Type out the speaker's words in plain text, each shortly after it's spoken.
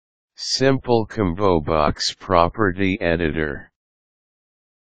Simple combobox property editor.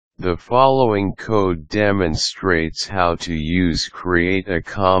 The following code demonstrates how to create a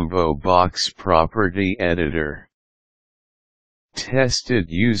combobox property editor. Tested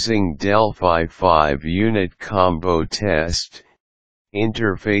using Delphi 5-unit ComboTest.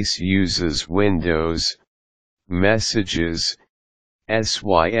 Interface uses Windows, Messages,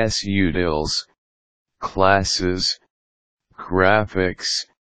 SysUtils, Classes, Graphics,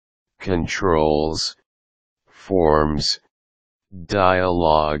 Controls, Forms,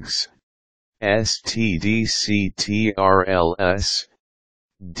 Dialogs, StdCtrls,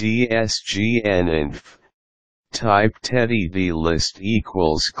 DsgnIntf. Type TEditList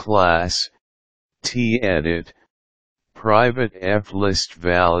equals class, TEdit, private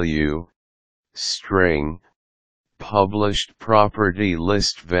FListValue, string, published property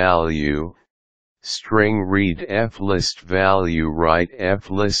ListValue, string read FListValue write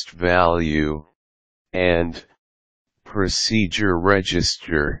FListValue, and procedure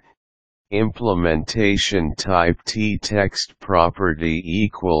register. Implementation type TTextProperty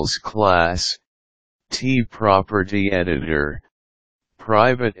equals class, TPropertyEditor,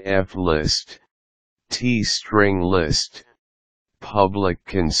 private FList, TStringList, public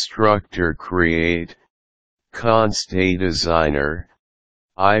constructor create, const ADesigner,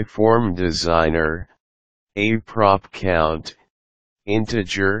 IFormDesigner, APropCount,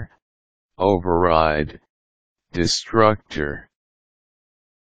 integer, override, destructor,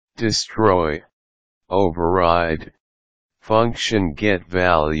 destroy, override, function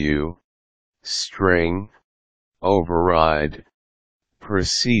GetValue, string, override,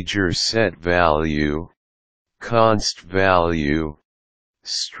 procedure SetValue, const value,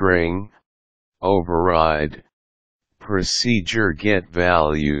 string, override, procedure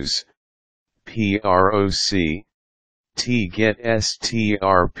GetValues, PROC,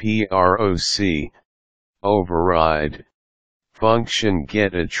 TGetStrProc, override, function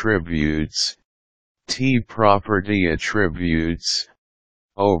GetAttributes, TPropertyAttributes,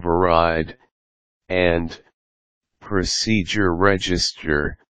 override, and procedure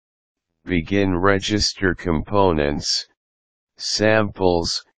register. Begin register components,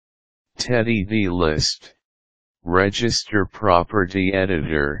 samples, TEditList, register property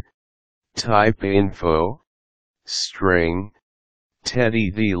editor, type info, string,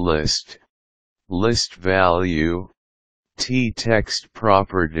 TEditList, ListValue,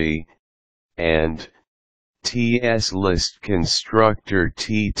 TTextProperty, and TSList constructor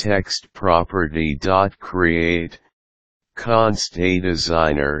TTextProperty.create, const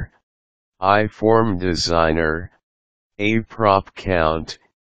ADesigner, IFormDesigner, APropCount,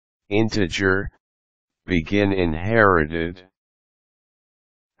 integer, begin inherited,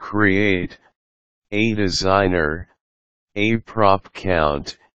 create, ADesigner,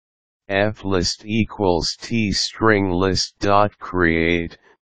 APropCount, FList equals TStringList.create,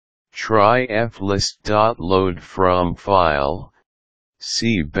 try FList.load from file,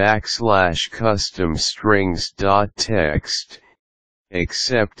 C \custom strings.txt,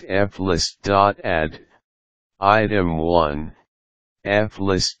 accept FList.add, item 1,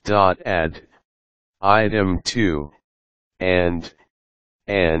 FList.add, item 2, and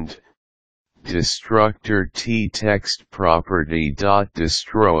destructor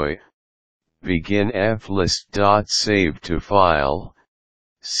TTextProperty.destroy, begin FList.save to file,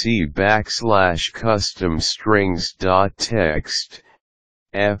 C \custom strings.txt,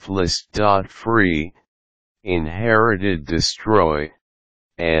 FList.free, inherited destroy,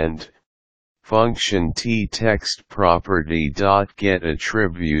 and function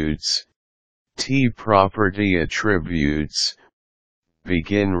TTextProperty.getAttributes, TPropertyAttributes,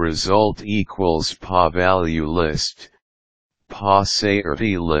 begin result equals PaValue list,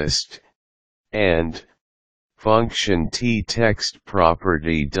 TTextProperty and function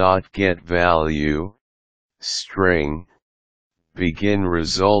TTextProperty.getValue, string, begin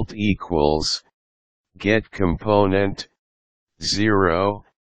result equals, get component, 0,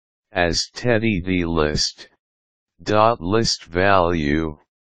 as TEditList, .ListValue,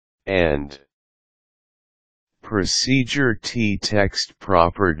 and procedure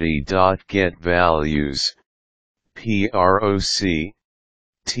TTextProperty.getValues, PROC,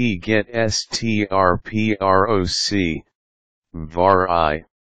 TGetStrProc, var I,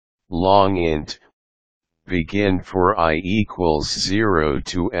 long int, begin for I equals 0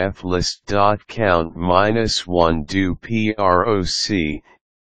 to FList.count -1 do PROC,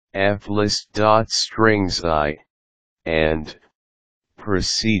 FList.strings I, and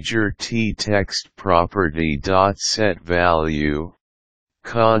procedure TTextProperty.setValue,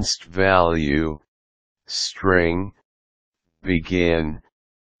 const value, string, begin,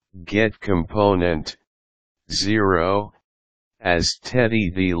 get component 0 as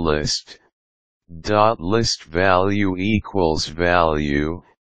TEDITList dot list value equals value.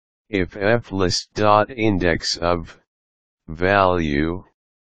 If FList dot index of value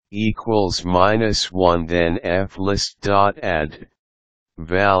equals -1, then FList dot add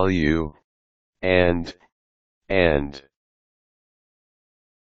value and end.